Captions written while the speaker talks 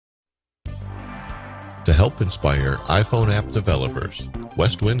To help inspire iPhone app developers,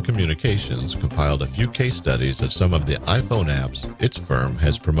 Westwind Communications compiled a few case studies of some of the iPhone apps its firm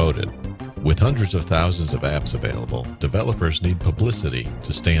has promoted. With hundreds of thousands of apps available, developers need publicity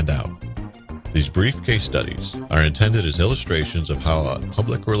to stand out. These brief case studies are intended as illustrations of how a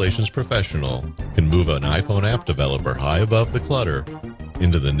public relations professional can move an iPhone app developer high above the clutter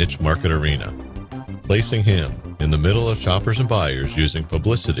into the niche market arena, placing him in the middle of shoppers and buyers using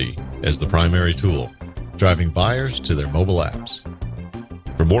publicity as the primary tool, driving buyers to their mobile apps.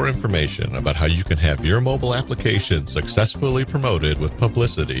 For more information about how you can have your mobile application successfully promoted with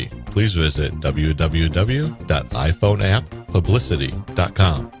publicity, please visit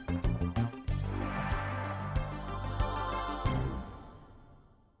www.iphoneapppublicity.com.